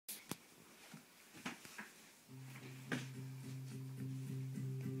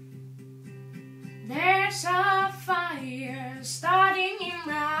There's a fire starting in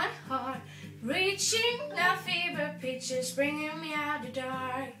my heart, reaching a fever pitch, is bringing me out the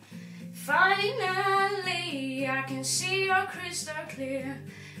dark. Finally, I can see your crystal clear.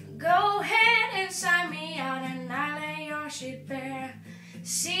 Go ahead and sign me out and I'll lay your ship bare.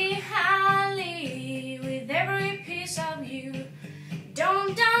 See how I live with every piece of you.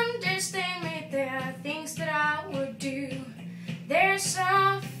 Don't understand me, there are things that I would do. There's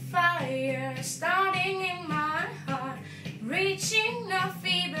a fire starting in my heart, reaching a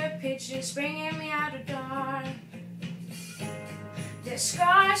fever pitch, is bringing me out of dark. The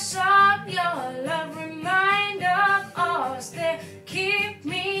scars of your love remind of us. They keep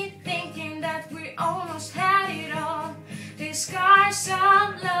me thinking that we almost had it all. The scars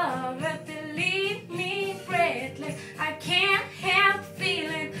of love that they leave me breathless. I can't help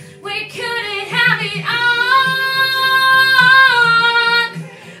feeling we couldn't have it all.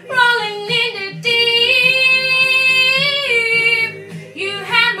 Rolling in the deep, you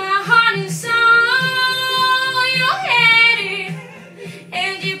had my heart and soul. You had it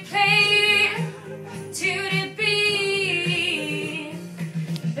and you played to the beat.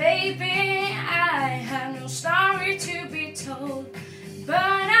 Baby, I have no story to be told, but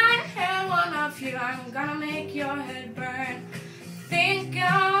I have one of you. I'm gonna make your head burn. Think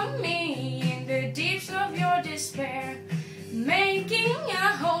of me in the deeps of your despair. Making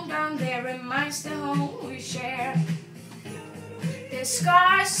a home down there reminds the home we share. The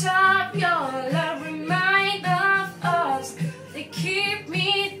scars of your love remind of us. They keep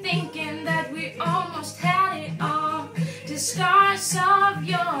me thinking that we almost had it all. The scars of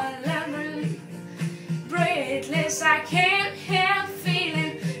your love, breathless, I can't help